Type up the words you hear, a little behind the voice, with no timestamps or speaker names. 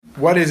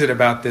what is it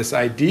about this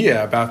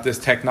idea, about this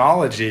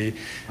technology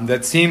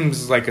that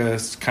seems like a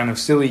kind of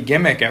silly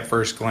gimmick at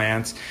first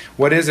glance?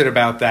 What is it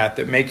about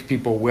that makes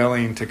people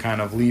willing to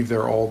kind of leave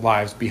their old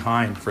lives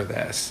behind for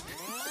this?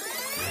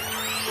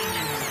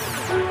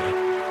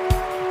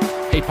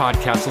 Hey,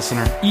 podcast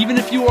listener, even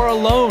if you are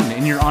alone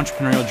in your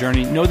entrepreneurial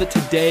journey, know that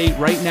today,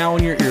 right now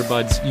in your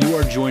earbuds, you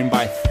are joined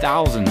by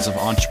thousands of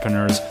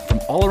entrepreneurs from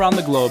all around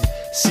the globe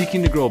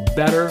seeking to grow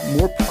better,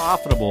 more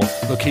profitable,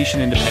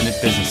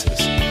 location-independent businesses.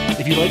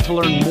 If you'd like to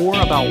learn more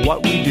about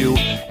what we do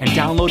and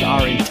download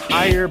our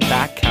entire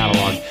back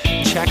catalog,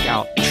 check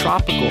out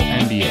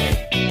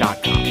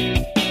tropicalmba.com.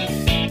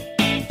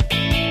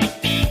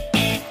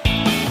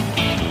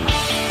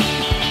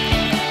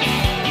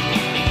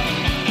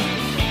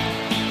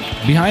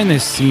 Behind the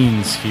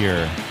scenes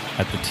here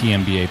at the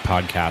TMBA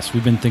podcast,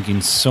 we've been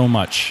thinking so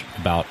much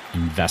about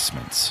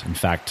investments. In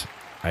fact,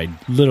 I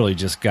literally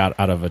just got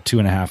out of a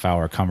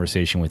 2.5-hour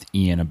conversation with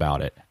Ian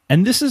about it.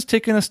 And this has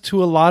taken us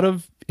to a lot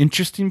of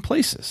interesting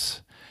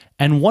places.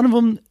 And one of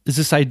them is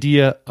this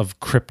idea of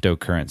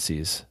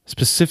cryptocurrencies,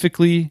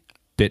 specifically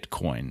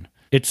Bitcoin.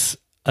 It's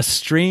a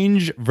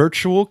strange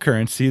virtual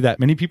currency that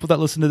many people that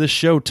listen to this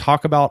show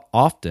talk about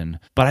often,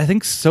 but I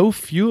think so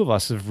few of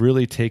us have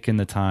really taken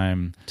the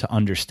time to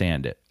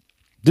understand it.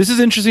 This is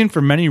interesting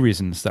for many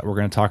reasons that we're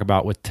going to talk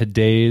about with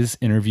today's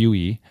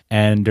interviewee,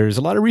 and there's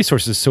a lot of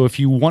resources. So if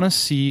you want to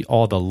see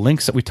all the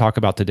links that we talk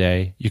about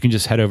today, you can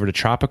just head over to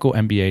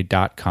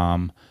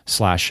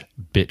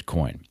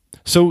tropicalmba.com/Bitcoin.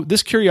 So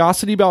this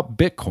curiosity about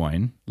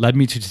Bitcoin led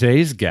me to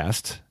today's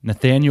guest,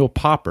 Nathaniel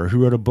Popper,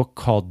 who wrote a book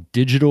called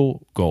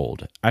Digital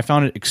Gold. I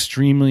found it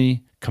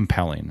extremely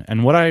compelling.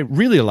 And what I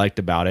really liked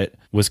about it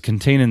was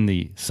contained in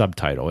the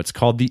subtitle. It's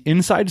called The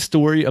Inside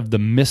Story of the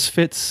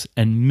Misfits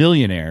and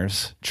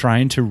Millionaires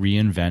Trying to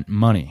Reinvent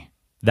Money.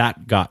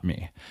 That got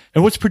me.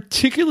 And what's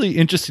particularly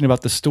interesting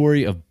about the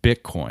story of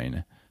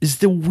Bitcoin is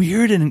the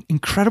weird and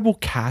incredible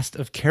cast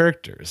of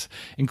characters,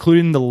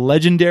 including the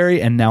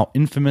legendary and now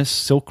infamous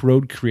Silk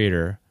Road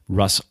creator,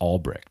 Russ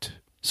Albrecht.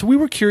 So we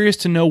were curious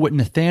to know what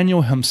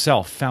Nathaniel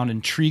himself found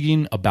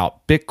intriguing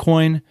about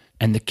Bitcoin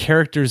and the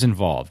characters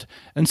involved,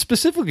 and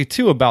specifically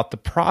too about the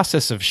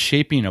process of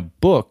shaping a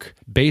book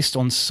based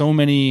on so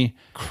many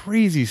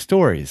crazy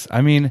stories.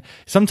 I mean,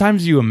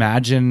 sometimes you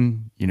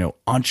imagine,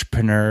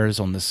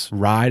 entrepreneurs on this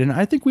ride, and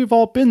I think we've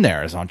all been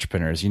there as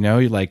entrepreneurs,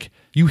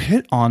 you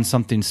hit on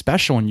something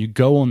special and you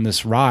go on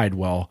this ride.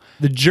 Well,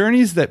 the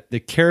journeys that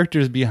the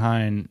characters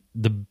behind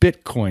the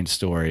Bitcoin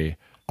story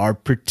are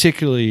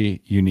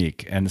particularly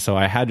unique. And so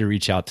I had to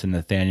reach out to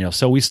Nathaniel.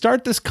 So we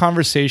start this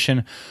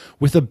conversation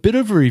with a bit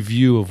of a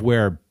review of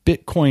where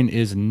Bitcoin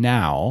is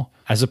now,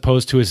 as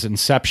opposed to its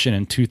inception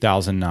in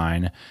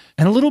 2009,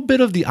 and a little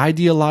bit of the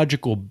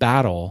ideological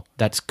battle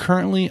that's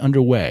currently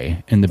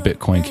underway in the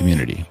Bitcoin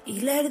community.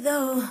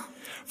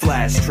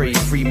 Flash trade,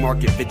 free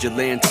market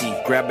vigilante,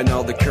 grabbing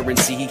all the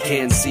currency he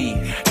can see.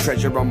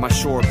 Treasure on my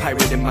shore,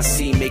 pirate in my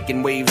sea,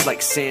 making waves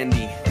like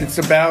Sandy. It's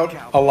about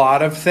a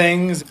lot of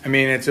things. I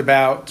mean, it's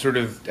about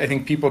I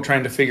think people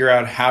trying to figure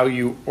out how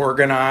you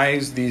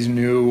organize these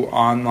new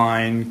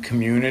online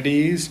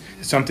communities.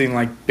 Something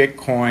like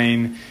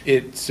Bitcoin,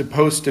 it's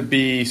supposed to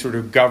be sort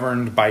of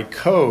governed by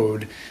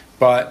code,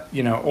 but,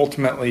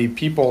 ultimately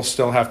people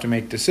still have to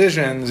make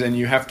decisions, and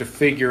you have to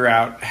figure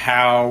out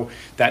how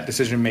that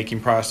decision-making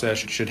process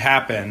should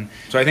happen.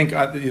 So I think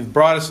at the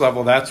broadest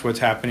level, that's what's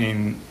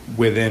happening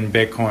within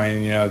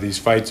Bitcoin, these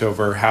fights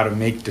over how to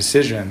make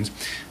decisions.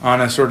 On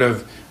a sort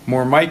of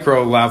more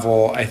micro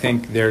level, I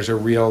think there's a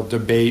real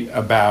debate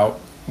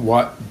about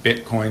what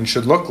Bitcoin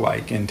should look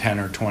like in 10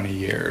 or 20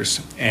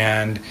 years.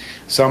 And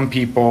some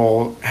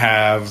people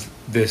have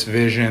this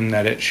vision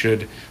that it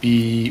should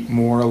be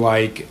more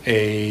like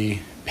a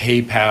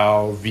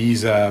PayPal,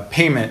 Visa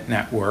payment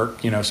network,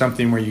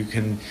 something where you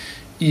can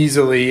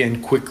easily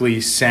and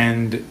quickly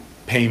send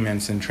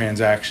payments and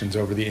transactions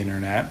over the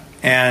internet.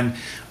 And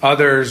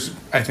others,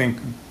 I think,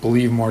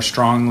 believe more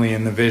strongly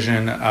in the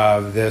vision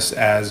of this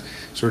as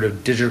sort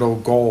of digital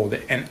gold,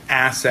 an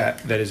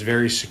asset that is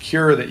very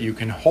secure that you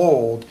can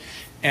hold.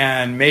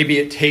 And maybe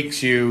it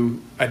takes you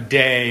a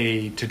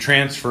day to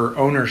transfer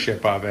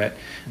ownership of it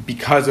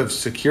because of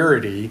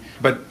security.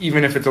 But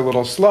even if it's a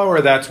little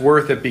slower, that's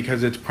worth it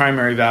because its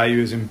primary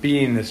value is in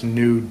being this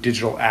new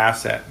digital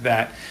asset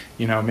that,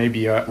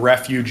 maybe a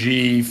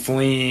refugee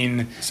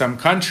fleeing some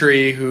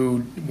country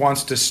who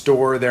wants to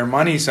store their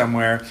money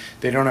somewhere,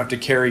 they don't have to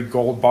carry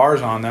gold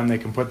bars on them. They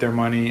can put their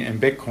money in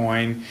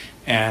Bitcoin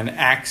and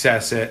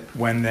access it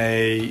when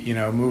they,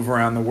 move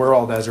around the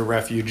world as a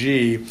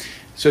refugee.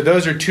 So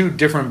those are two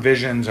different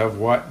visions of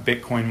what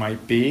Bitcoin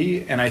might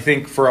be. And I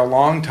think for a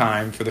long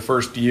time, for the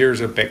first years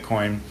of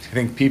Bitcoin, I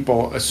think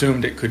people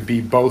assumed it could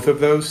be both of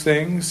those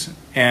things.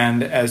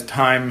 And as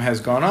time has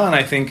gone on,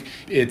 I think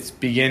it's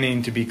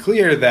beginning to be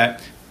clear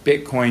that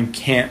Bitcoin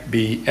can't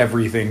be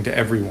everything to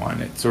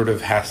everyone. It sort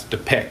of has to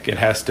pick. It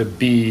has to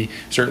be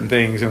certain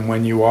things. And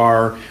when you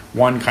are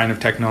one kind of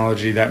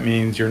technology, that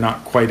means you're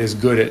not quite as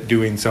good at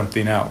doing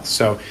something else.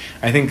 So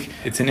I think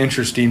it's an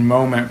interesting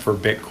moment for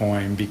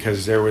Bitcoin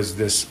because there was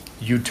this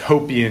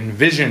utopian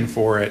vision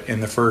for it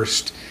in the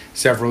first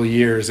several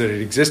years that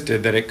it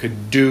existed, that it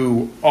could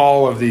do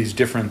all of these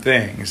different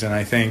things. And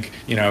I think,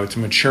 it's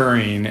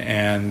maturing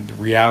and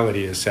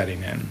reality is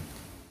setting in.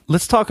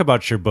 Let's talk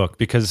about your book,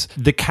 because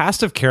the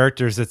cast of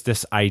characters that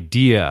this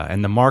idea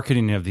and the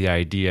marketing of the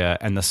idea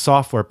and the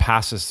software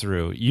passes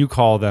through, you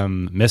call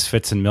them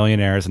misfits and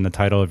millionaires in the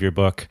title of your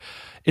book.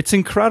 It's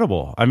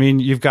incredible. I mean,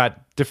 you've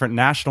got different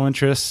national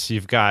interests.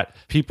 You've got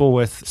people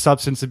with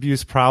substance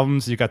abuse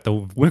problems. You've got the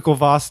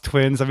Winklevoss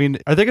twins. I mean,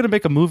 are they going to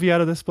make a movie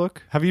out of this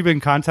book? Have you been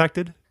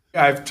contacted?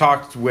 I've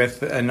talked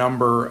with a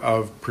number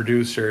of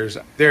producers.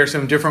 There are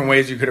some different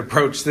ways you could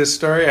approach this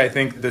story. I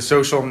think the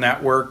social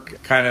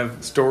network kind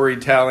of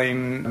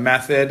storytelling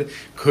method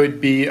could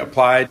be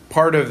applied.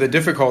 Part of the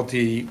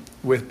difficulty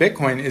with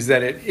Bitcoin is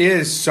that it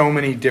is so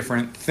many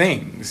different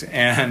things.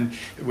 And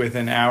with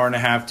an hour and a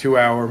half,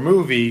 2-hour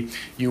movie,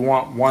 you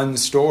want one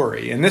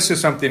story. And this is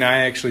something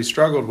I actually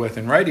struggled with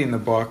in writing the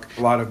book.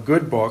 A lot of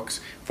good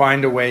books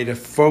find a way to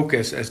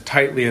focus as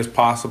tightly as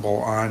possible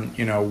on,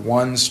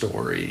 one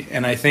story.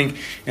 And I think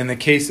in the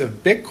case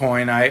of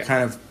Bitcoin, I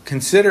kind of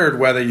considered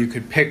whether you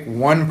could pick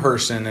one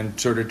person and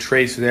sort of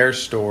trace their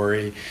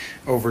story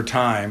over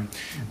time.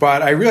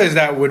 But I realized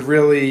that would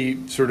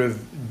really sort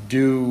of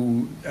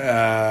do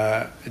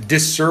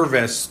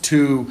disservice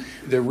to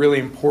the really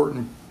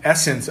important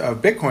essence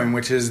of Bitcoin,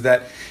 which is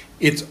that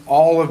it's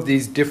all of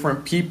these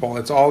different people.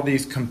 It's all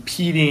these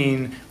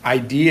competing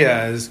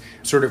ideas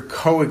sort of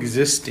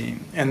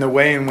coexisting, and the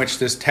way in which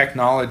this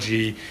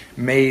technology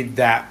made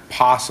that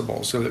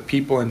possible so that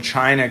people in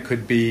China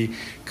could be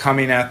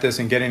coming at this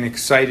and getting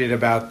excited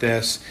about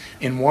this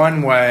in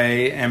one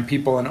way, and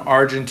people in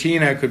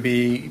Argentina could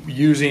be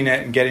using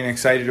it and getting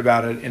excited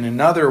about it in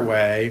another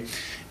way.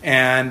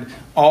 And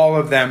all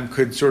of them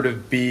could sort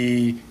of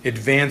be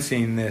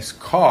advancing this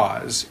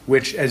cause,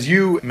 which, as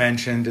you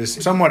mentioned, is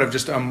somewhat of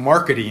just a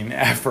marketing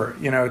effort.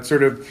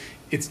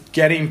 It's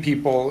getting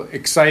people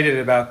excited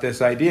about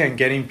this idea and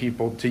getting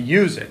people to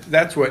use it.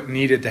 That's what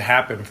needed to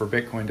happen for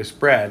Bitcoin to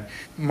spread.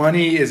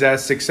 Money is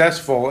as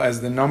successful as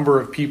the number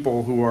of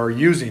people who are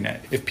using it.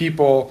 If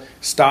people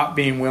stop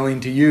being willing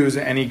to use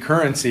any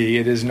currency,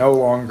 it is no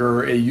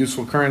longer a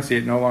useful currency.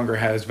 It no longer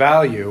has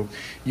value.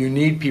 You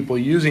need people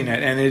using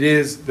it, and it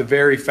is the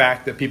very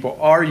fact that people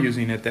are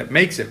using it that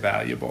makes it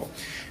valuable.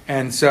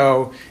 And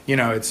so,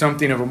 it's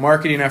something of a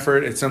marketing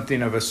effort. It's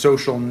something of a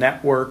social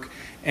network.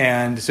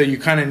 And so you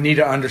kind of need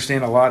to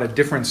understand a lot of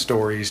different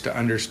stories to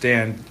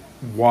understand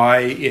why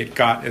it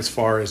got as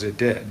far as it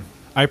did.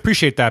 I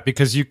appreciate that,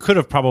 because you could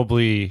have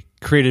probably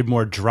created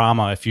more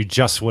drama if you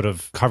just would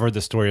have covered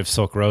the story of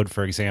Silk Road,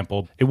 for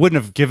example. It wouldn't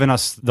have given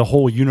us the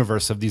whole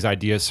universe of these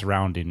ideas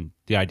surrounding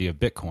the idea of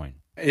Bitcoin.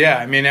 Yeah,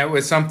 I mean, it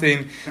was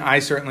something I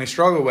certainly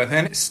struggled with.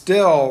 And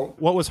still...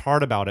 What was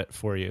hard about it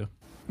for you?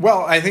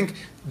 Well, I think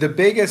the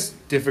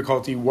biggest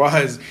difficulty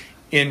was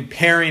in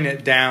paring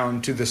it down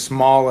to the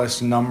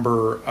smallest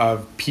number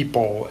of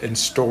people and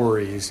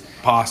stories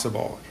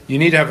possible. You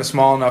need to have a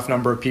small enough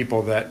number of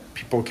people that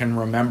people can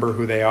remember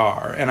who they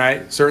are. And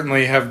I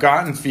certainly have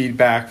gotten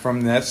feedback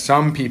from this.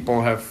 Some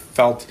people have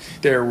felt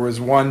there was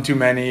one too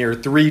many or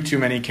three too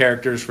many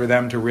characters for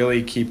them to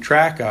really keep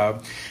track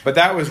of. But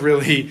that was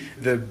really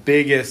the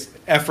biggest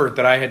effort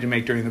that I had to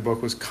make during the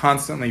book, was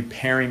constantly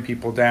paring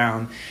people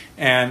down.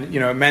 And,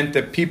 it meant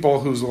that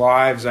people whose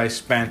lives I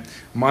spent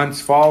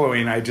months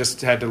following, I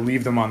just had to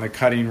leave them on the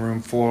cutting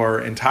room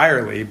floor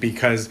entirely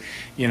because,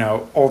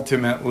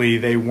 ultimately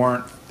they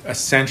weren't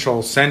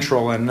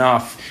central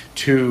enough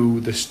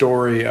to the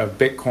story of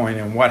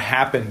Bitcoin and what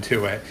happened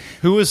to it.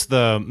 Who was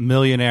the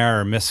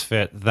millionaire or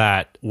misfit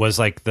that was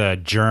like the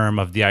germ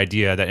of the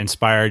idea that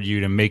inspired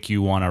you to make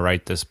you want to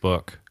write this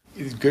book?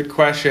 Good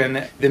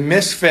question. The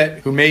misfit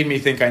who made me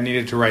think I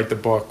needed to write the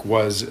book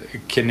was a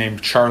kid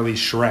named Charlie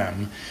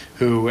Shrem,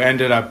 who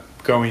ended up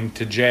going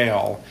to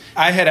jail.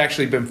 I had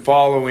actually been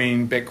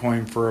following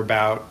Bitcoin for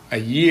about a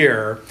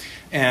year,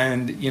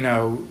 and,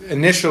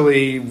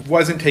 initially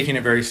wasn't taking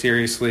it very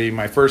seriously.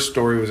 My first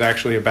story was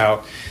actually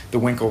about the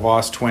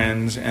Winklevoss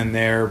twins and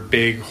their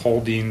big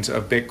holdings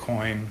of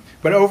Bitcoin.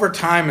 But over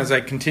time, as I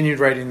continued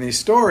writing these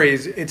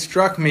stories, it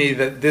struck me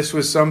that this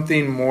was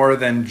something more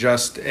than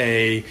just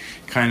a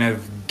kind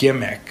of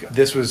gimmick.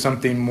 This was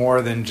something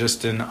more than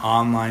just an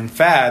online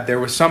fad. There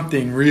was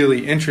something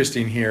really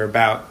interesting here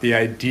about the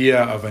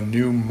idea of a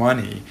new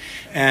money.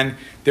 And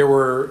there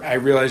were, I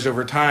realized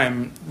over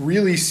time,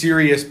 really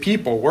serious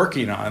people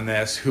working on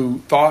this who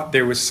thought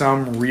there was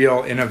some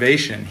real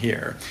innovation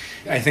here.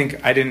 I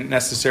think I didn't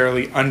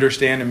necessarily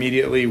understand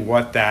immediately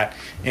what that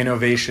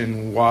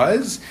innovation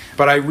was,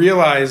 but I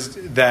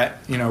realized that,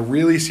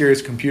 really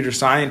serious computer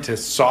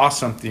scientists saw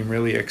something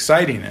really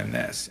exciting in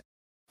this.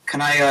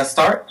 Can I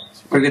start?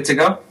 We're good to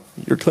go?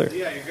 You're clear.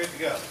 Yeah, you're good to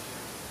go.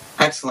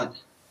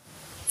 Excellent.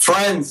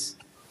 Friends,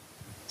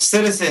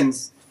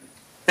 citizens,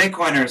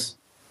 Bitcoiners,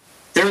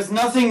 there is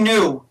nothing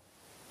new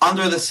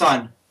under the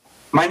sun.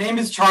 My name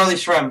is Charlie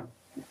Shrem,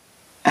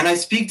 and I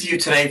speak to you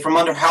today from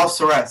under house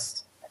arrest.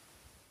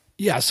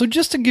 Yeah, so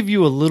just to give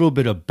you a little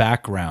bit of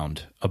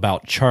background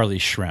about Charlie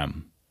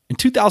Shrem. In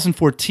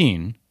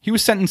 2014, he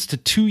was sentenced to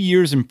 2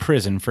 years in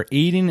prison for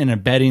aiding and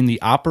abetting the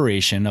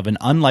operation of an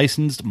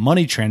unlicensed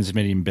money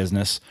transmitting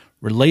business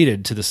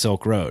related to the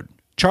Silk Road.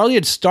 Charlie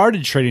had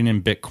started trading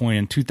in Bitcoin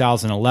in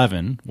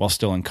 2011 while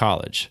still in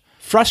college.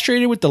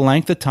 Frustrated with the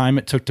length of time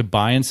it took to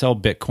buy and sell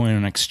Bitcoin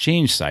on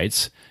exchange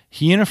sites,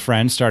 he and a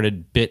friend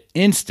started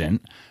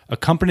BitInstant, a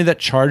company that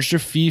charged a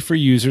fee for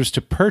users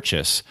to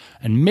purchase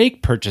and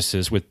make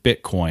purchases with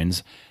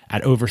Bitcoins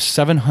at over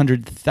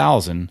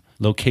 700,000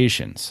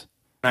 locations.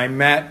 I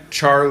met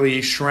Charlie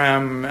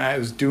Shrem. I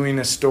was doing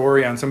a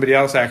story on somebody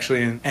else,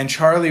 actually, and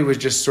Charlie was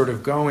just sort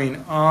of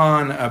going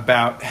on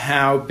about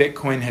how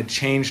Bitcoin had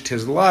changed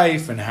his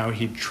life and how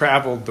he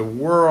traveled the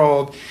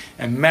world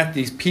and met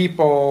these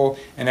people,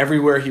 and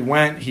everywhere he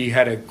went, he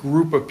had a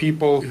group of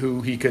people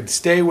who he could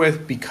stay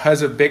with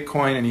because of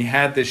Bitcoin, and he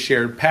had this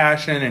shared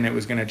passion, and it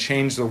was going to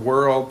change the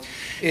world.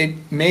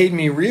 It made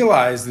me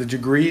realize the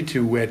degree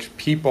to which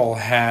people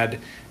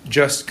had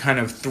just kind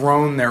of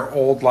thrown their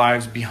old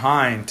lives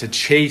behind to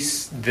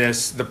chase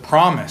the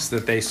promise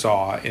that they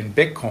saw in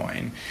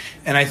Bitcoin.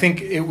 And I think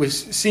it was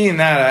seeing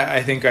that,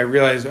 I think I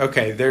realized,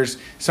 okay, there's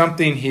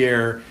something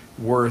here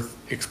worth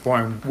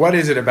exploring. What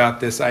is it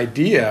about this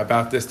idea,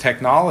 about this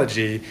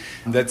technology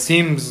that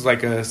seems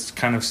like a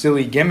kind of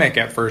silly gimmick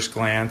at first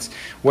glance?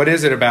 What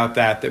is it about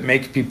that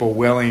makes people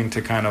willing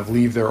to kind of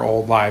leave their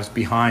old lives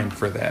behind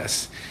for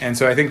this? And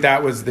so I think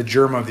that was the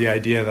germ of the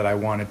idea that I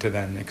wanted to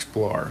then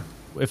explore.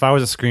 If I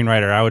was a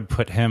screenwriter, I would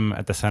put him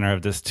at the center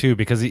of this too,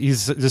 because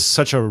he's just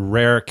such a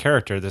rare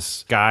character.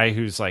 This guy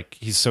who's like,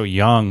 he's so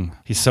young,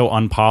 he's so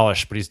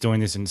unpolished, but he's doing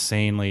these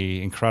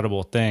insanely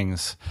incredible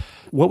things.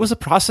 What was the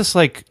process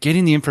like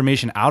getting the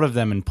information out of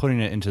them and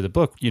putting it into the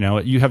book? You know,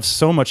 you have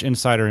so much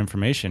insider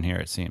information here,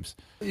 it seems.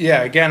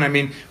 Yeah, again, I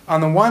mean, on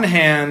the one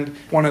hand,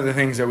 one of the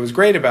things that was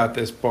great about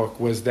this book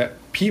was that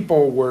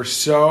people were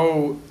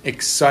so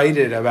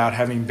excited about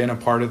having been a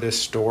part of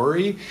this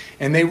story,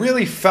 and they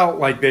really felt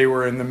like they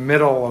were in the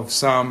middle of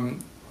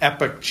some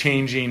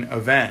epoch-changing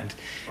event.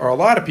 Or a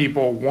lot of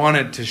people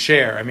wanted to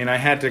share. I mean, I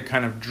had to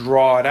kind of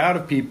draw it out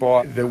of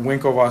people. The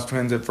Winklevoss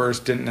twins at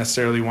first didn't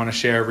necessarily want to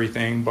share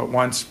everything, but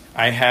once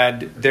I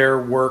had their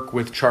work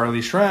with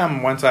Charlie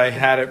Shrem, once I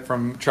had it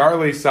from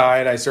Charlie's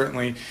side,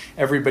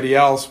 everybody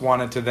else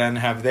wanted to then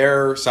have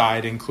their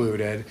side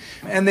included.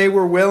 And they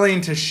were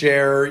willing to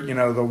share,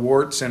 the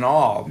warts and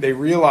all. They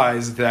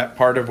realized that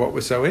part of what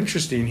was so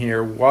interesting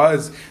here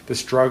was the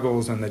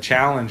struggles and the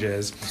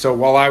challenges. So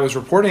while I was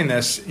reporting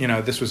this,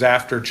 this was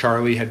after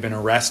Charlie had been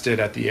arrested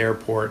at the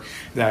airport.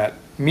 That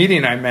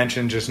meeting I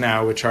mentioned just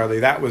now with Charlie,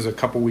 that was a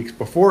couple weeks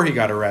before he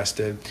got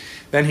arrested.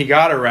 Then he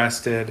got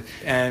arrested,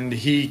 and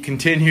he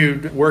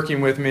continued working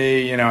with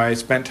me. I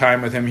spent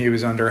time with him. He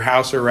was under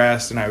house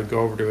arrest, and I would go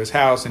over to his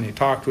house, and he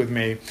talked with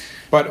me.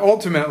 But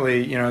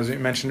ultimately, as I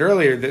mentioned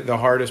earlier, the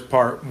hardest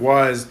part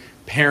was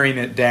paring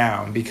it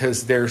down,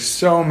 because there's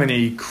so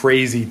many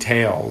crazy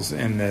tales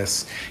in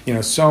this,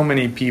 so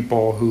many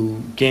people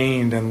who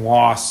gained and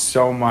lost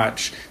so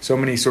much, so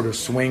many sort of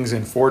swings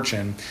in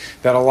fortune,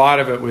 that a lot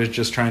of it was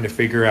just trying to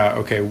figure out,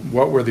 okay,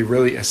 what were the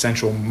really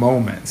essential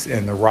moments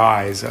in the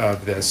rise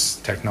of this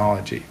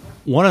technology.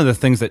 One of the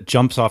things that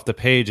jumps off the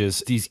page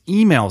is these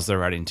emails they're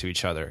writing to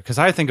each other. Because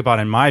I think about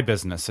in my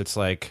business, it's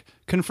like,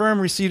 confirm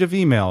receipt of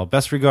email,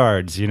 best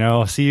regards,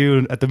 see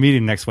you at the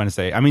meeting next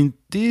Wednesday. I mean,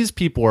 these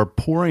people are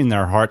pouring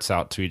their hearts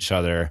out to each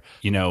other,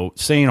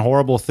 saying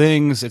horrible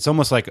things. It's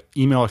almost like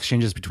email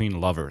exchanges between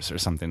lovers or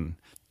something.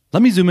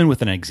 Let me zoom in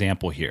with an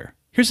example here.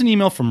 Here's an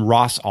email from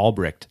Ross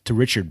Albrecht to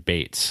Richard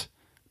Bates.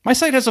 My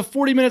site has a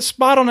 40-minute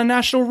spot on a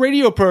national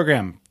radio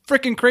program.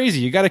 Frickin'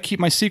 crazy. You got to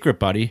keep my secret,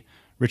 buddy.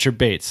 Richard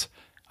Bates.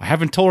 I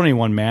haven't told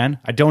anyone, man.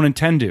 I don't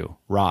intend to.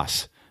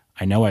 Ross,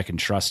 I know I can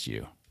trust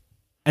you.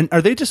 And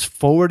are they just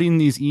forwarding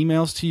these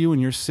emails to you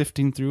and you're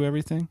sifting through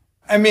everything?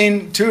 I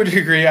mean, to a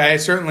degree, I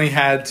certainly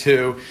had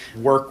to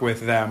work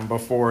with them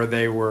before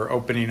they were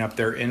opening up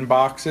their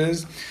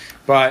inboxes.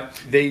 But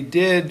they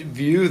did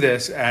view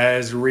this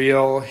as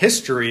real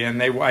history,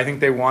 and I think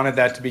they wanted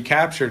that to be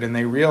captured, and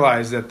they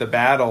realized that the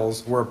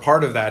battles were a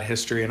part of that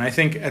history. And I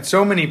think at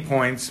so many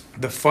points,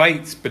 the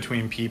fights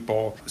between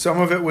people, some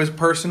of it was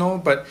personal,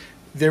 but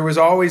there was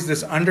always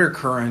this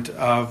undercurrent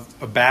of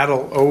a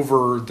battle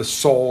over the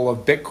soul of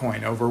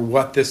Bitcoin, over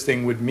what this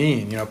thing would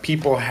mean.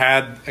 People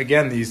had,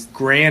 again, these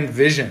grand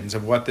visions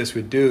of what this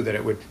would do, that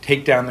it would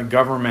take down the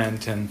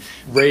government and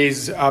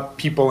raise up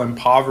people in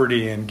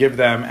poverty and give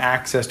them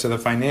access to the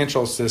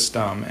financial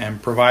system and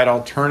provide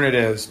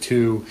alternatives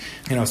to,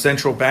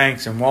 central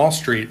banks and Wall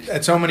Street.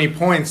 At so many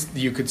points,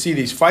 you could see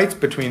these fights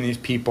between these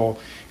people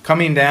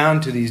coming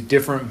down to these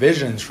different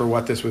visions for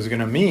what this was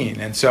going to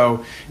mean. And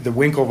so the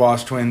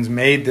Winklevoss twins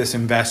made this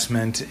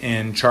investment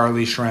in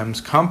Charlie Shrem's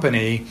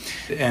company,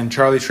 and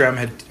Charlie Shrem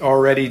had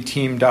already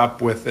teamed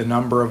up with a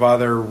number of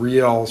other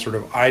real sort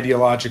of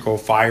ideological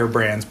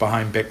firebrands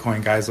behind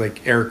Bitcoin, guys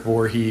like Eric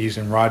Voorhees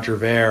and Roger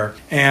Ver.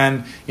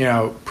 And,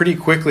 pretty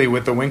quickly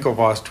with the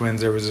Winklevoss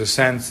twins, there was a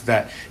sense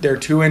that they're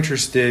too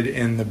interested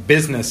in the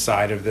business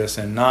side of this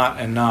and not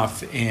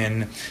enough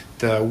in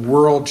the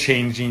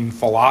world-changing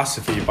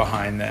philosophy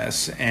behind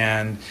this.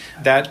 And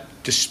that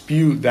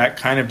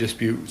kind of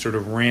dispute sort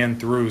of ran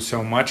through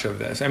so much of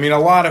this. I mean, a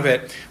lot of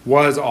it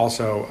was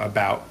also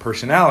about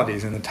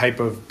personalities and the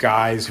type of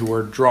guys who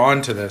are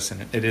drawn to this,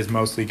 and it is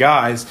mostly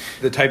guys,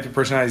 the type of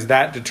personalities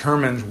that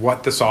determines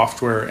what the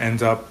software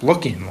ends up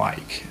looking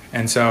like.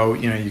 And so,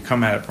 you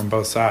come at it from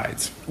both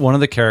sides. One of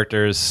the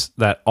characters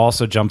that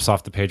also jumps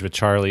off the page with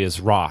Charlie is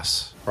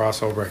Ross. Ross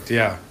Ulbricht,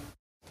 yeah.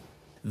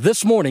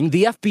 This morning,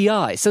 the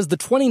FBI says the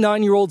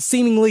 29-year-old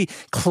seemingly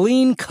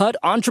clean-cut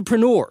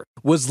entrepreneur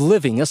was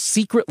living a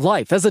secret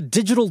life as a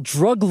digital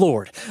drug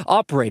lord,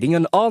 operating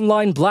an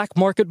online black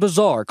market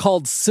bazaar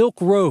called Silk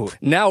Road.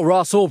 Now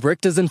Ross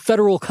Ulbricht is in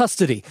federal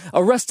custody,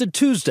 arrested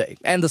Tuesday,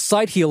 and the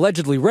site he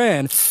allegedly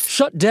ran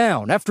shut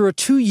down after a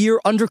 2-year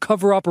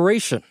undercover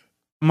operation.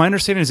 My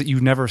understanding is that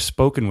you've never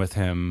spoken with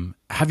him.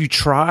 Have you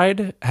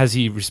tried? Has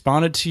he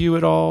responded to you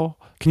at all?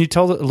 Can you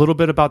tell a little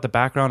bit about the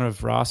background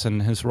of Ross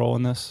and his role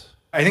in this?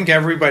 I think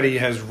everybody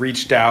has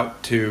reached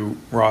out to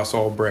Ross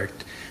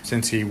Ulbricht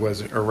since he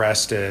was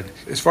arrested.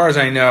 As far as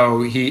I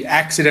know, he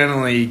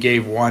accidentally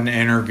gave one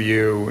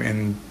interview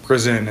in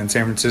prison in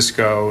San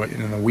Francisco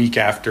in the week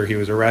after he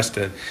was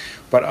arrested,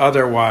 but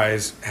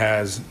otherwise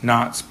has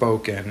not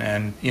spoken.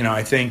 And,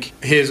 I think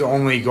his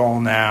only goal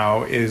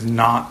now is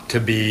not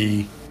to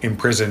be in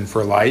prison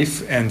for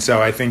life. And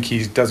so I think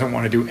he doesn't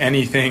want to do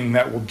anything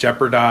that will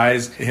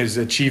jeopardize his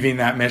achieving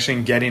that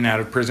mission, getting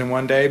out of prison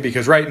one day,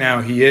 because right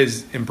now he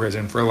is in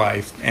prison for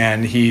life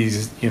and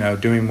he's,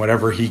 doing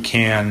whatever he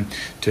can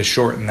to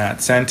shorten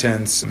that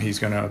sentence. He's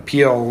going to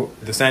appeal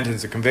the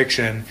sentence of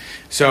conviction.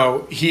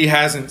 So he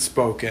hasn't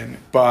spoken,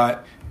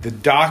 but the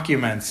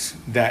documents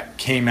that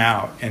came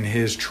out in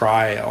his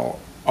trial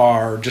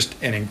are just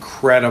an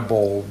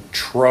incredible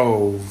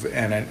trove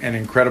and an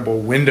incredible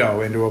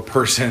window into a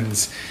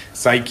person's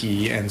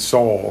psyche and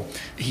soul.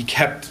 He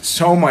kept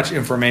so much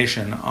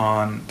information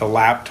on the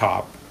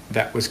laptop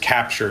that was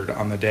captured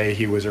on the day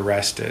he was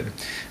arrested.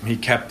 He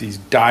kept these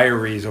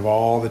diaries of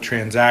all the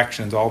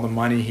transactions, all the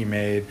money he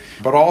made,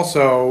 but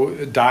also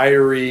a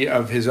diary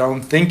of his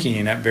own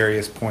thinking at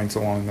various points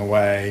along the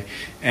way.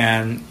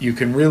 And you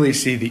can really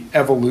see the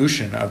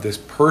evolution of this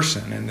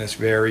person in this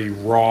very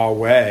raw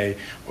way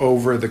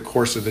over the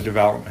course of the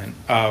development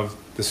of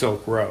the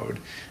Silk Road.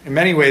 In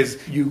many ways,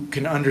 you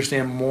can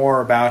understand more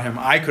about him.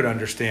 I could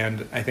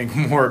understand, I think,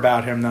 more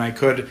about him than I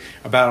could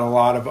about a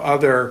lot of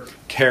other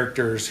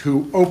characters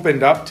who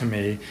opened up to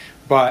me,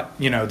 but,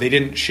 they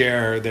didn't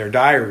share their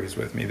diaries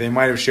with me. They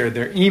might have shared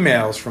their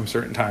emails from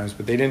certain times,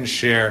 but they didn't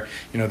share,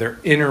 their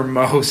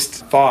innermost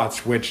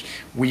thoughts, which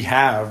we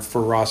have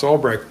for Ross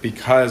Ulbricht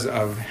because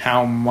of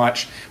how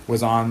much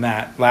was on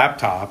that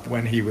laptop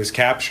when he was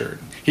captured.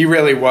 He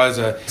really was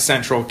a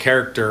central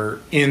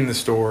character in the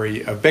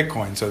story of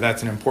Bitcoin, so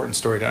that's an important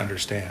story to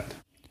understand.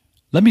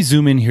 Let me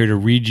zoom in here to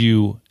read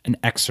you an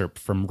excerpt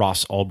from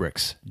Ross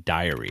Ulbricht's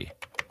diary.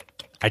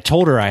 I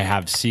told her I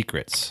have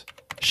secrets.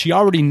 She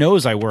already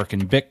knows I work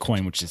in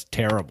Bitcoin, which is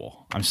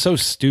terrible. I'm so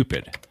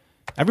stupid.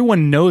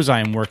 Everyone knows I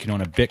am working on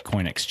a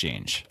Bitcoin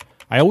exchange.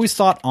 I always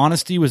thought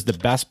honesty was the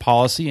best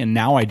policy, and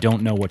now I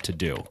don't know what to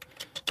do.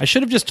 I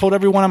should have just told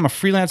everyone I'm a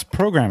freelance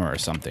programmer or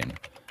something,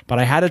 but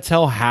I had to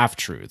tell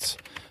half-truths.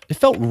 It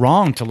felt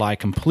wrong to lie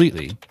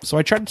completely, so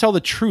I tried to tell the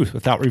truth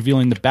without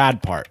revealing the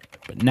bad part,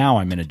 but now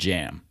I'm in a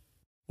jam.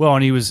 Well,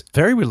 and he was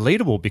very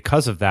relatable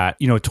because of that.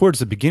 Towards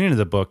the beginning of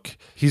the book,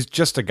 he's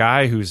just a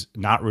guy who's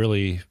not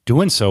really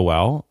doing so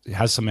well,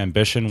 has some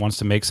ambition, wants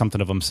to make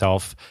something of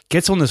himself,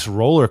 gets on this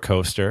roller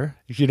coaster,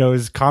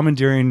 is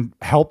commandeering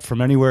help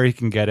from anywhere he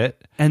can get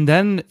it. And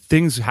then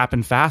things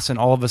happen fast, and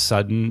all of a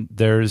sudden,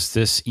 there's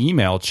this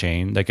email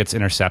chain that gets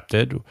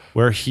intercepted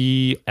where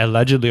he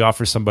allegedly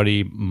offers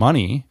somebody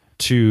money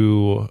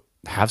to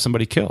have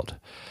somebody killed.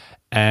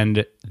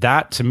 And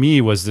that to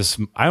me was this,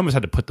 I almost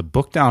had to put the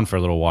book down for a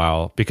little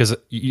while because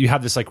you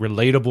have this like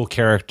relatable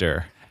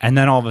character. And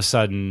then all of a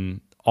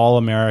sudden,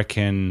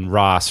 all-American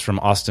Ross from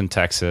Austin,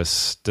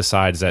 Texas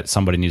decides that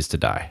somebody needs to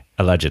die,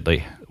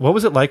 allegedly. What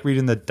was it like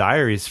reading the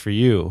diaries for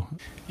you?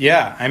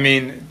 Yeah, I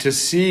mean, to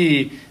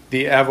see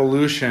the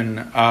evolution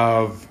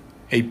of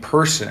a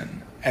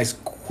person as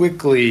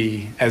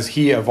quickly as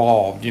he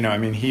evolved,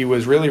 he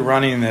was really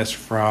running this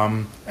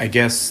from, I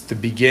guess, the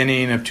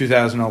beginning of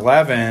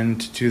 2011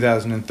 to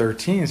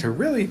 2013. So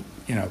really,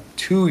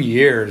 2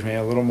 years, maybe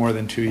a little more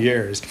than 2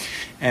 years.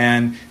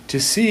 And to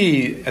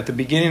see at the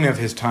beginning of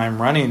his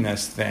time running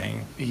this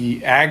thing,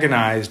 he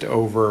agonized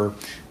over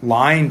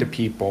lying to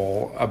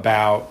people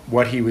about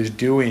what he was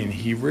doing.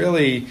 He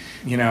really,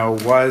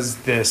 was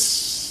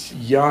this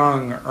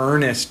young,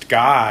 earnest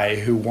guy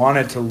who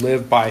wanted to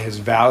live by his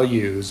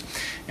values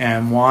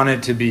and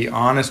wanted to be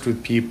honest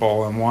with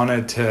people and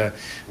wanted to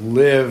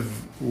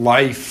live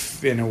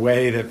life in a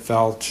way that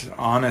felt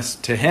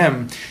honest to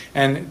him.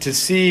 And to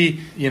see,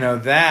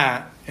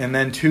 that And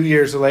then 2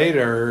 years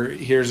later,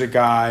 here's a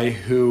guy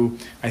who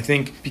I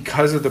think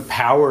because of the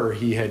power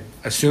he had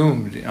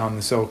assumed on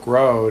the Silk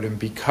Road and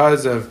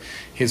because of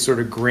his sort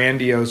of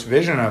grandiose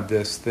vision of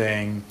this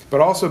thing,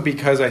 but also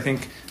because I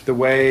think the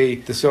way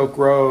the Silk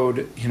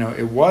Road,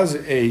 it was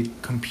a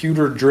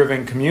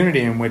computer-driven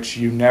community in which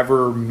you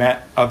never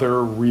met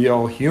other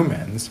real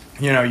humans.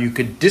 You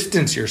could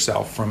distance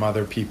yourself from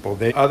other people.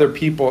 Other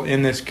people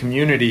in this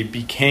community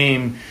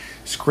became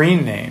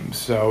screen names.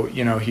 So,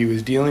 he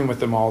was dealing with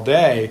them all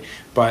day,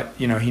 but,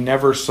 he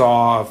never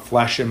saw a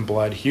flesh and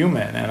blood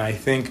human. And I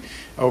think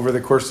over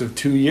the course of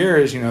 2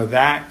 years,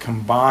 that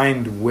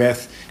combined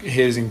with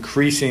his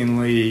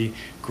increasingly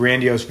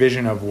grandiose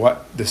vision of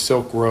what the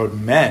Silk Road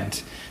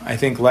meant, I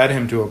think led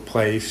him to a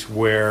place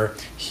where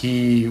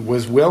he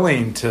was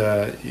willing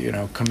to,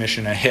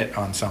 commission a hit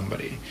on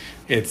somebody.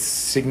 It's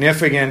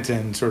significant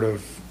and sort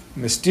of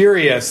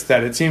mysterious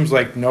that it seems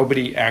like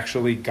nobody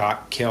actually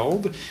got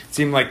killed. It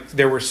seemed like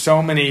there were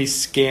so many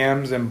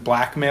scams and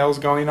blackmails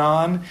going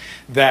on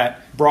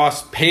that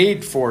Ross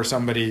paid for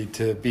somebody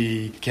to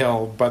be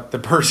killed, but the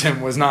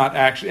person was not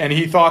actually, and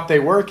he thought they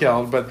were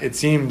killed, but it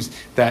seems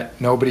that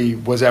nobody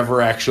was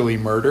ever actually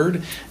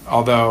murdered.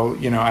 Although,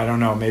 I don't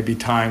know, maybe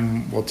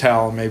time will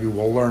tell, maybe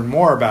we'll learn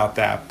more about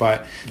that.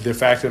 But the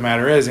fact of the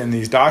matter is, in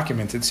these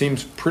documents, it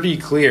seems pretty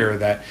clear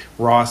that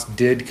Ross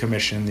did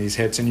commission these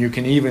hits, and you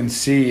can even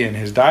see in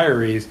his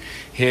diaries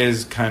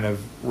his kind of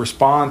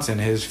response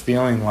and his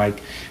feeling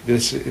like,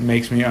 this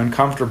makes me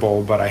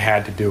uncomfortable, but I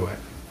had to do it.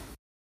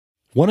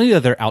 One of the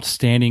other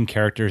outstanding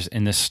characters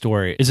in this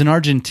story is an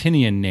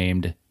Argentinian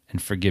named,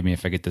 and forgive me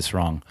if I get this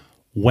wrong,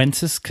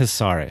 Wences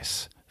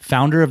Casares,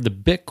 founder of the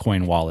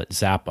Bitcoin wallet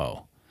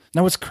Zappo.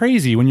 Now, what's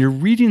crazy, when you're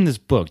reading this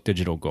book,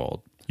 Digital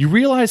Gold, you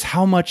realize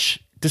how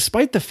much,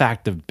 despite the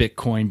fact of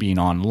Bitcoin being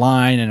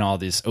online and all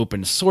this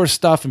open source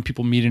stuff and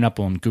people meeting up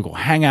on Google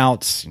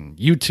Hangouts and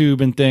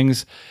YouTube and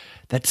things,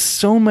 that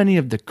so many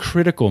of the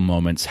critical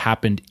moments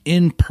happened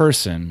in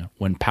person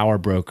when power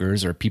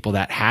brokers or people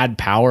that had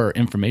power or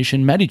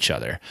information met each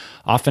other,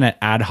 often at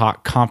ad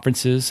hoc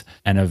conferences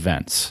and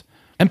events.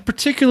 And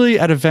particularly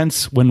at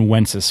events when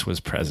Wences was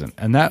present.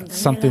 And that's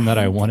something that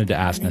I wanted to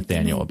ask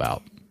Nathaniel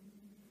about.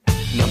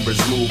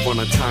 Numbers move on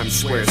a Times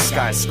Square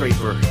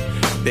skyscraper.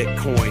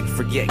 Bitcoin,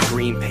 forget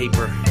green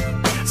paper.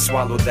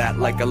 Swallow that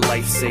like a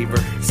lifesaver.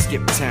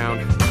 Skip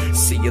town,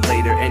 see you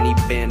later, any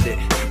bandit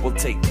will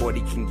take what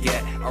he can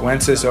get.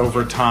 Wences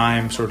over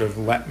time sort of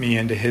let me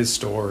into his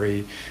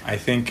story, I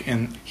think,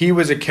 and he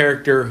was a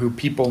character who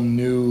people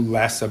knew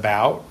less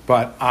about,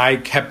 but I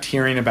kept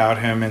hearing about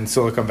him in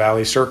Silicon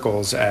Valley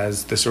circles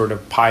as the sort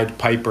of Pied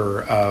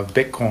Piper of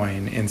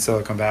Bitcoin in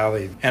Silicon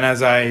Valley. And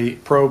as I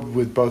probed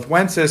with both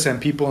Wences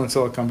and people in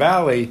Silicon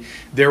Valley,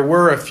 there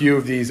were a few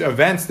of these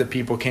events that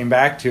people came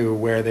back to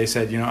where they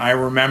said, I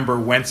remember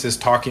Wences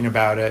talking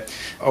about it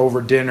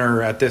over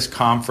dinner at this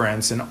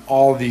conference, and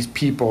all these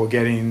people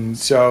getting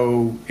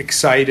so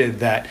excited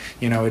that,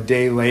 a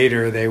day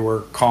later they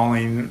were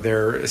calling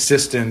their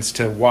assistants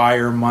to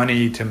wire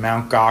money to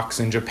Mt. Gox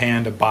in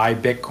Japan to buy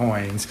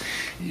Bitcoins.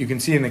 You can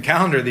see in the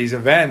calendar these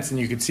events, and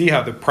you could see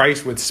how the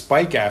price would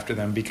spike after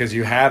them because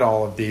you had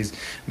all of these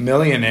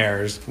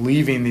millionaires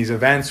leaving these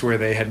events where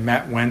they had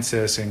met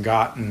Wences and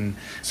gotten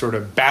sort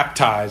of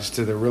baptized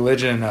to the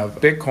religion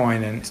of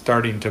Bitcoin and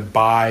starting to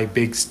buy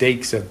big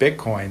stakes of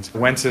Bitcoins.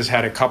 Wences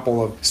had a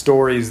couple of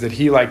stories that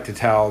he liked to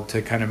tell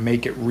to kind of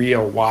make it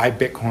real why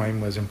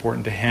Bitcoin was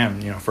important to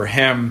him. For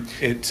him,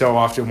 it so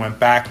often went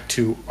back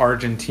to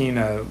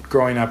Argentina,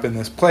 growing up in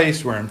this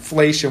place where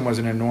inflation was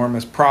an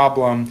enormous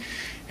problem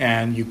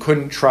and you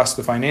couldn't trust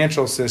the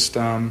financial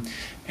system.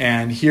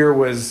 And here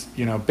was,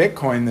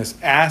 Bitcoin, this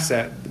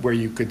asset where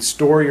you could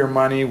store your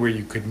money, where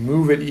you could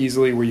move it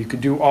easily, where you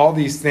could do all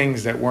these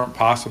things that weren't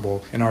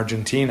possible in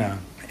Argentina.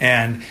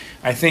 And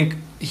I think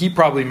he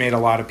probably made a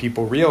lot of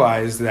people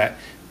realize that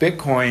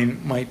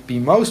Bitcoin might be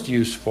most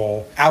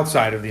useful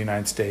outside of the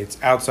United States,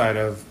 outside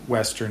of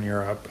Western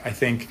Europe. I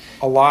think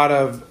a lot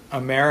of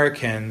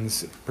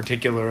Americans,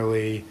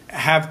 particularly,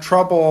 have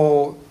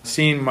trouble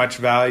seeing much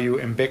value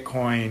in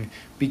Bitcoin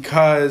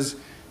because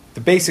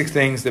the basic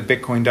things that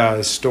Bitcoin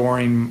does,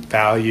 storing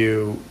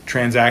value,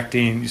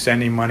 transacting,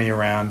 sending money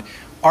around,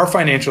 our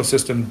financial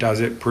system does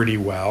it pretty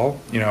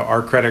well.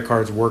 Our credit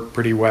cards work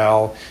pretty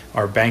well.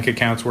 Our bank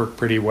accounts work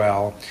pretty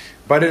well.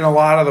 But in a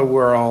lot of the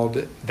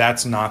world,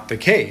 that's not the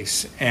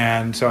case.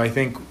 And so I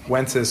think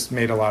Wences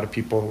made a lot of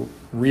people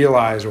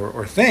realize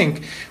or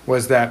think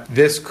was that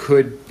this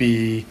could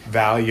be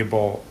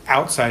valuable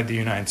outside the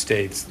United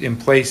States in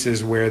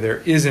places where there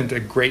isn't a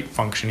great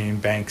functioning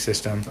bank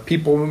system.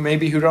 People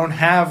maybe who don't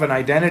have an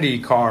identity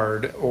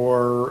card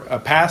or a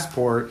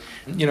passport,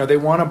 they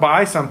want to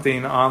buy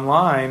something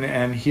online,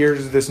 and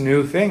here's this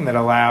new thing that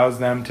allows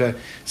them to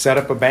set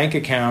up a bank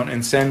account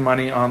and send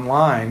money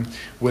online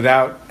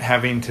without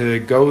having to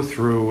go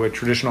through a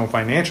traditional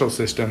financial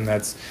system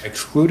that's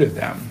excluded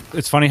them.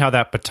 It's funny how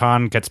that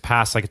baton gets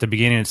passed like at the beginning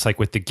beginning, it's like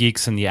with the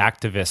geeks and the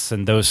activists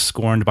and those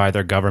scorned by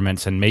their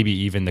governments and maybe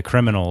even the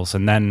criminals.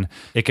 And then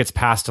it gets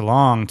passed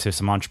along to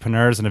some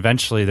entrepreneurs. And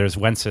eventually there's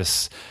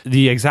Wences,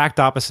 the exact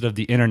opposite of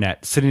the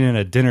internet, sitting at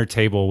a dinner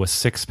table with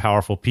 6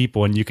 powerful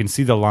people. And you can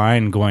see the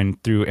line going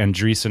through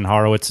Andreessen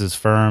Horowitz's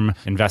firm,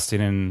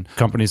 investing in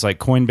companies like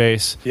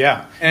Coinbase.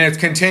 Yeah. And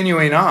it's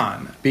continuing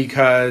on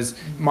because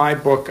my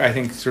book, I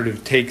think, sort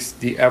of takes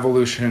the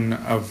evolution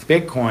of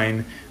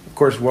Bitcoin. Of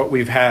course, what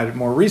we've had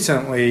more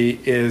recently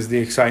is the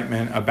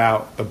excitement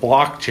about the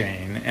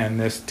blockchain and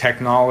this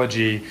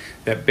technology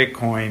that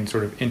Bitcoin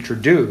sort of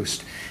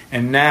introduced.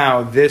 And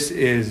now this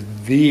is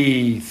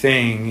the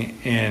thing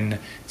in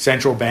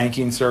central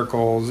banking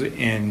circles,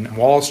 in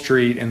Wall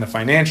Street, in the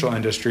financial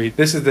industry.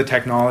 This is the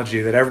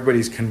technology that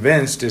everybody's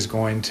convinced is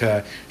going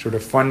to sort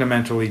of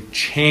fundamentally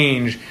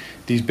change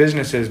these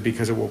businesses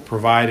because it will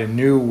provide a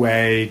new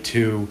way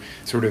to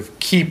sort of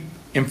keep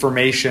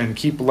information,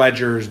 keep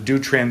ledgers, do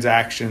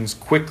transactions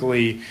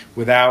quickly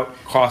without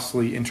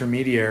costly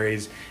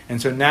intermediaries.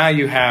 And so now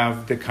you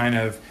have the kind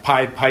of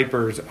Pied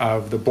Pipers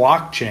of the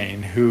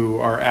blockchain who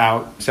are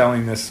out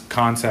selling this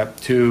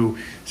concept to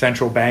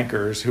central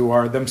bankers who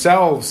are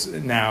themselves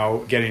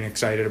now getting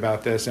excited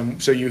about this.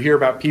 And so you hear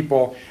about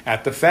people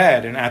at the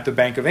Fed and at the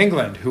Bank of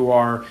England who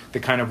are the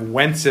kind of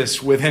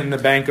Wences within the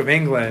Bank of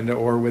England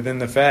or within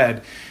the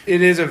Fed.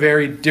 It is a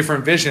very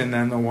different vision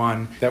than the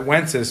one that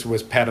Wences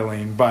was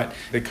peddling, but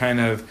the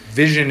kind of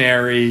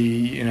visionary,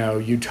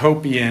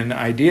 utopian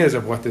ideas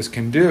of what this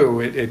can do,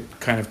 it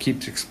kind of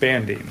keeps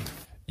expanding.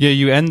 Yeah,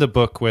 you end the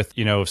book with,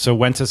 so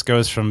Wences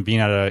goes from being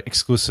at an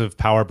exclusive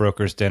power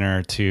brokers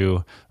dinner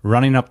to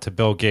running up to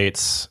Bill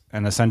Gates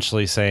and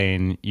essentially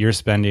saying, you're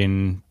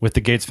spending, with the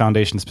Gates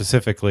Foundation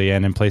specifically,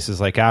 and in places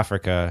like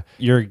Africa,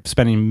 you're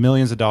spending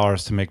millions of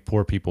dollars to make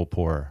poor people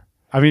poorer.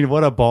 I mean,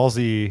 what a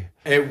ballsy...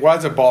 It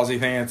was a ballsy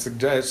thing.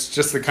 It's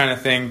just the kind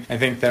of thing, I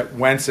think, that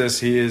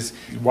Wences,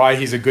 why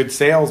he's a good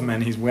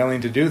salesman. He's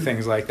willing to do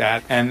things like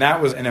that. And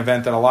that was an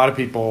event that a lot of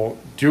people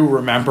do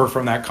remember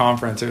from that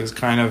conference. It was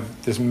kind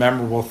of this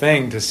memorable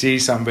thing to see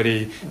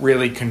somebody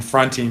really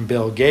confronting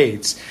Bill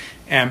Gates.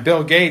 And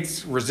Bill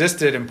Gates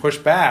resisted and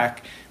pushed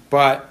back.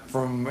 But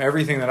from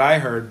everything that I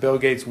heard, Bill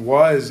Gates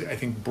was, I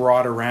think,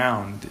 brought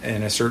around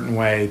in a certain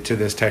way to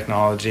this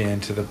technology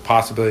and to the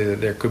possibility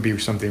that there could be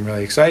something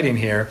really exciting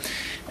here.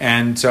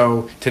 And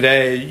so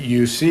today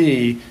you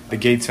see the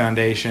Gates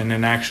Foundation,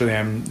 and actually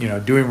I'm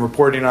doing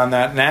reporting on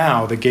that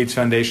now, the Gates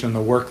Foundation and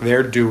the work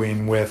they're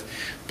doing with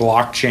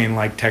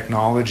blockchain-like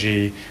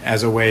technology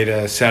as a way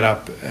to set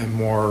up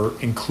more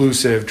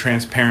inclusive,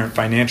 transparent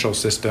financial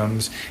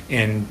systems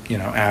in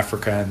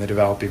Africa and the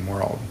developing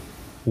world.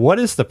 What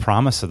is the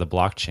promise of the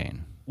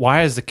blockchain?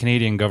 Why is the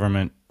Canadian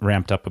government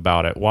ramped up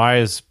about it? Why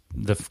is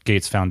the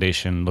Gates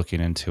Foundation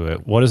looking into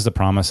it? What is the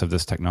promise of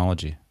this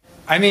technology?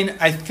 I mean,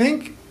 I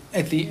think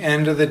at the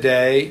end of the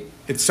day,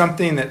 it's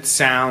something that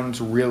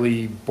sounds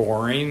really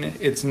boring.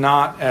 It's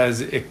not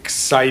as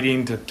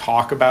exciting to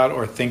talk about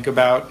or think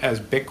about as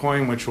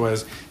Bitcoin, which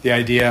was the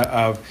idea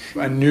of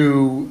a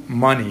new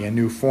money, a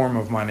new form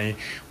of money.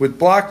 With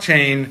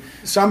blockchain,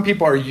 some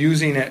people are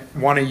using it,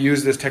 want to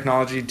use this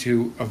technology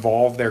to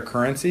evolve their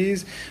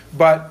currencies.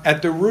 But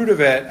at the root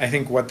of it, I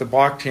think what the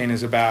blockchain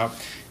is about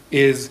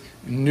is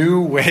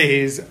new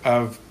ways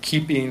of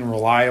keeping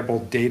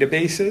reliable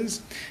databases.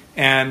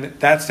 And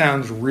that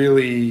sounds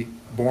really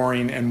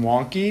boring and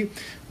wonky,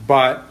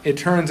 but it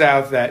turns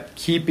out that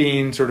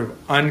keeping sort of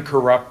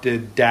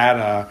uncorrupted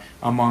data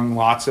among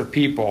lots of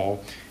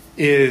people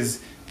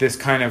is this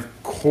kind of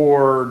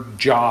core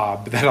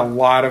job that a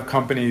lot of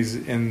companies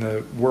in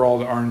the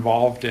world are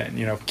involved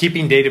in.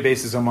 Keeping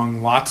databases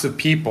among lots of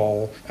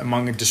people,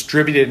 among a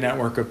distributed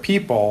network of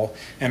people,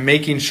 and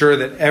making sure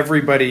that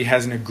everybody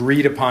has an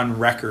agreed upon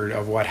record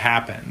of what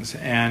happens.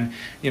 And,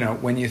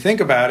 when you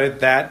think about it,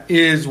 that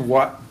is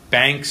what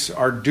banks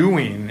are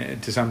doing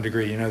to some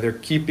degree. They're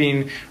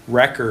keeping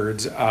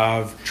records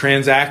of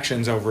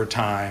transactions over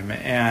time,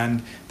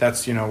 and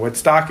that's what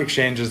stock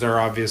exchanges are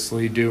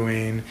obviously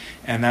doing,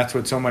 and that's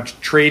what so much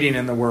trading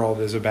in the world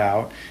is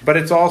about. But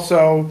it's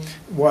also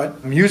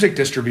what music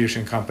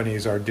distribution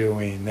companies are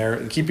doing.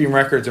 They're keeping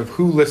records of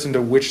who listened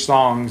to which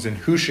songs and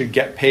who should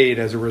get paid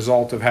as a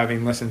result of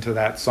having listened to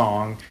that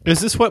song. Is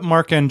this what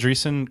Marc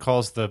Andreessen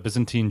calls the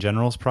Byzantine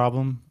generals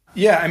problem?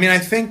 Yeah, I mean, I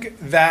think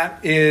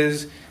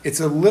it's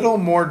a little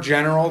more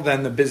general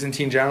than the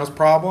Byzantine generals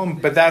problem,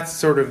 but that's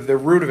sort of the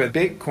root of it.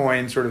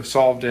 Bitcoin sort of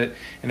solved it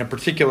in a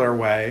particular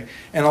way.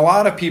 And a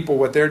lot of people,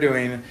 what they're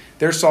doing,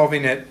 they're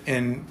solving it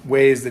in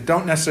ways that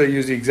don't necessarily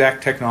use the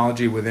exact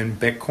technology within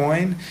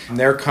Bitcoin.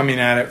 They're coming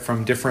at it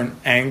from different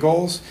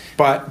angles,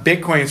 but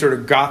Bitcoin sort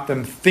of got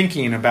them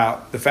thinking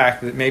about the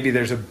fact that maybe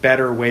there's a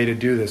better way to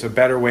do this, a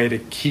better way to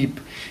keep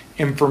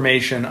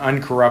information,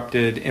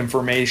 uncorrupted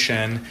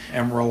information,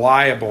 and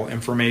reliable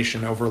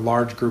information over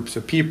large groups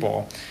of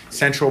people.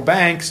 Central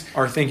banks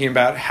are thinking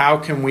about how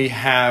can we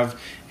have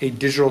a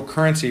digital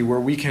currency where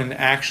we can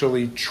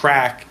actually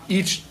track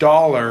each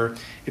dollar.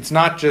 it's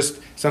not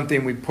just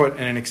something we put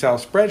in an Excel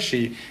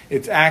spreadsheet.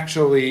 It's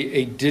actually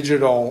a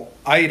digital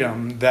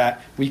item that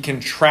we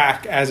can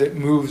track as it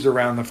moves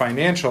around the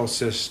financial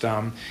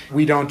system.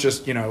 We don't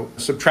just,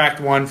 subtract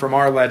one from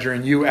our ledger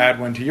and you add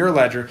one to your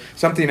ledger.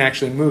 Something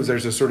actually moves.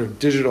 There's a sort of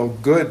digital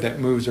good that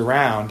moves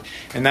around,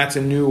 and that's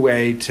a new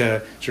way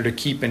to sort of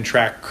keep and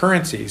track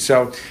currency.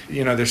 So,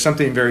 there's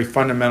something very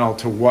fundamental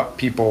to what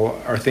people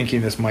are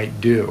thinking this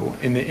might do.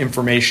 In the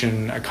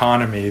information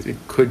economy, it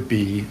could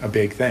be a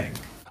big thing.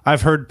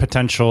 I've heard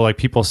potential, like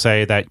people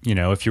say that,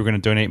 if you're going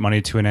to donate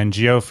money to an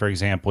NGO, for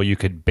example, you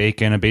could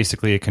bake in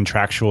basically a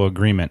contractual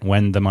agreement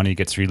when the money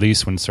gets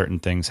released, when certain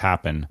things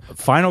happen.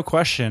 Final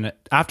question.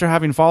 After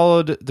having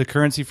followed the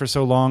currency for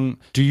so long,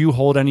 do you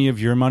hold any of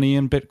your money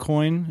in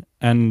Bitcoin?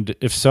 And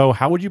if so,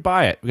 how would you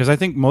buy it? Because I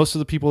think most of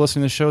the people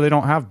listening to the show, they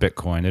don't have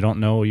Bitcoin. They don't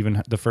know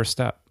even the first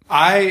step.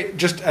 I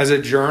just, as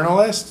a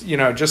journalist,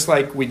 just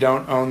like we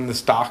don't own the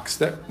stocks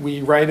that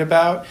we write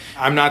about,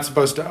 I'm not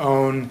supposed to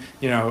own,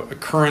 a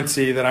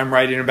currency that I'm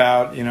writing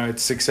about,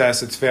 its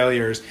success, its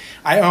failures.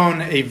 I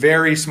own a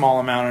very small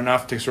amount,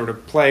 enough to sort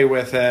of play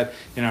with it.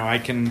 I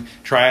can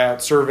try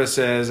out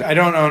services. I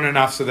don't own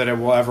enough so that it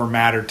will ever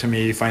matter to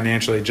me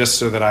financially, just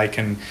so that I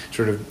can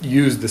sort of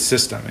use the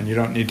system. And you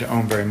don't need to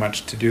own very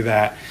much to do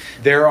that.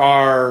 There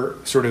are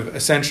sort of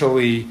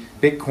essentially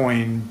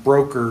Bitcoin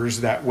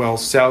brokers that will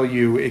sell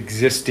you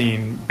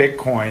existing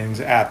Bitcoins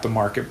at the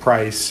market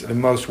price. The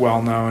most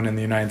well-known in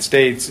the United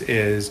States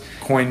is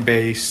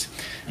Coinbase.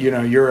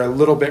 You're a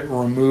little bit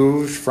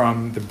removed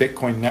from the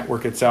Bitcoin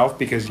network itself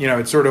because,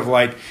 it's sort of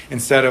like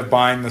instead of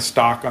buying the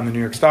stock on the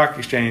New York Stock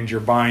Exchange, you're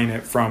buying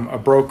it from a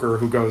broker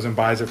who goes and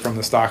buys it from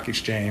the stock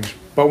exchange.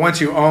 But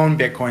once you own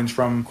Bitcoins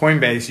from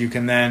Coinbase, you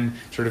can then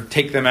sort of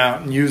take them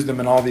out and use them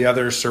in all the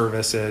other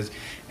services.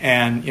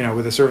 And,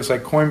 with a service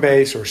like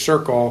Coinbase or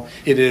Circle,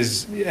 it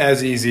is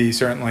as easy,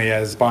 certainly,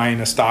 as buying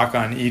a stock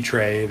on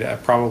E-Trade,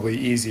 probably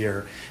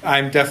easier.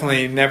 I'm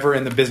definitely never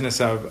in the business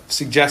of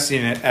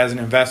suggesting it as an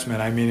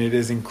investment. I mean, it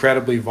is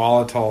incredibly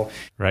volatile.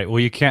 Right. Well,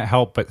 you can't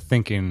help but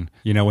thinking,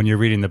 when you're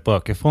reading the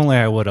book, if only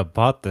I would have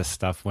bought this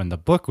stuff when the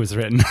book was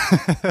written.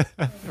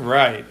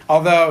 Right.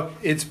 Although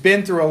it's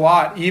been through a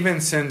lot,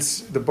 even since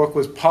the book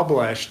was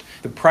published,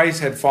 the price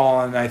had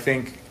fallen, I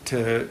think,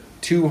 to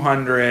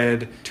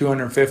 200,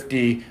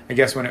 250, I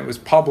guess, when it was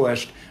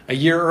published. A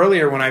year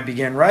earlier, when I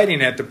began writing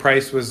it, the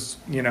price was,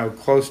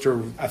 close to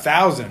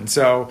 1,000.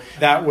 So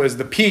that was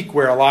the peak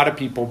where a lot of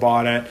people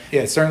bought it.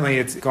 Yeah, certainly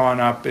it's gone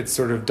up. It's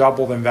sort of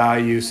doubled in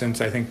value since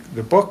I think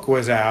the book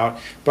was out.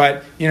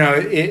 But,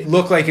 it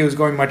looked like it was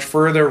going much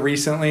further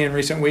recently in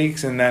recent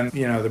weeks. And then,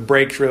 the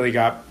brakes really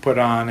got put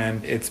on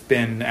and it's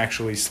been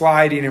actually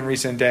sliding in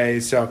recent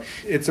days. So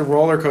it's a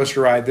roller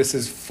coaster ride. This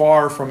is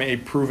far from a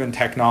proven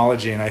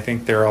technology. And I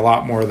think there are a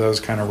lot more of those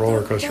kind of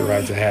roller coaster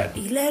rides ahead.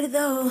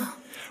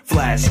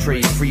 Flash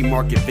trade, free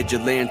market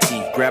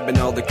vigilante, grabbing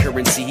all the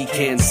currency he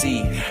can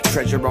see.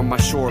 Treasure on my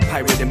shore,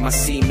 pirate in my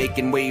sea,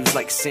 making waves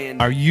like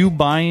sand. Are you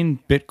buying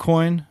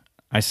Bitcoin?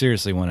 I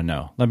seriously want to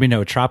know. Let me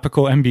know.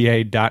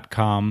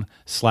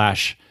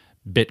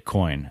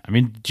 tropicalmba.com/Bitcoin. I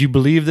mean, do you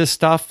believe this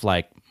stuff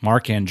like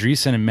Mark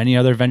Andreessen and many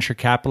other venture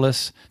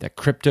capitalists that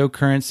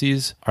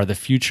cryptocurrencies are the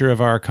future of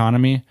our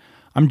economy?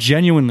 I'm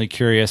genuinely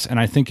curious, and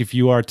I think if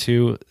you are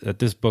too, that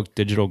this book,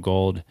 Digital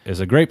Gold, is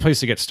a great place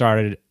to get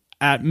started.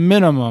 At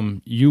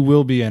minimum, you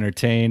will be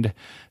entertained.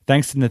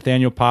 Thanks to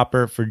Nathaniel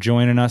Popper for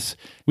joining us.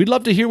 We'd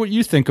love to hear what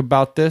you think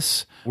about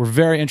this. We're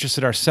very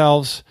interested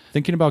ourselves,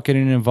 thinking about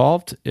getting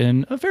involved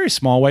in a very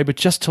small way, but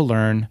just to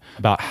learn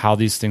about how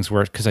these things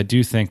work, because I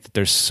do think that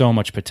there's so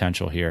much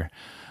potential here.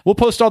 We'll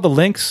post all the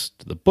links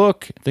to the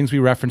book, things we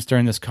referenced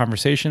during this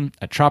conversation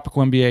at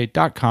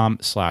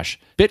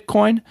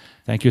tropicalmba.com/Bitcoin.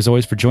 Thank you as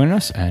always for joining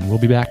us, and we'll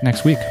be back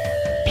next week.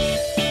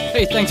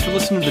 Hey, thanks for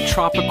listening to the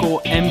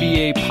Tropical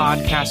MBA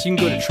podcast. You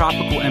can go to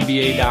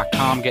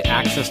tropicalmba.com, get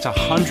access to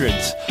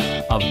hundreds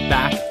of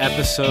back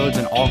episodes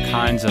and all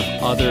kinds of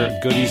other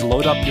goodies.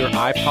 Load up your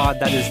iPod.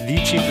 That is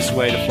the cheapest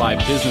way to fly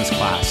business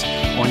class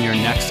on your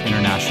next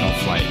international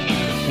flight.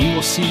 We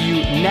will see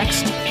you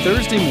next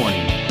Thursday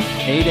morning,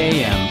 8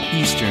 a.m.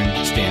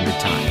 Eastern Standard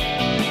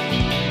Time.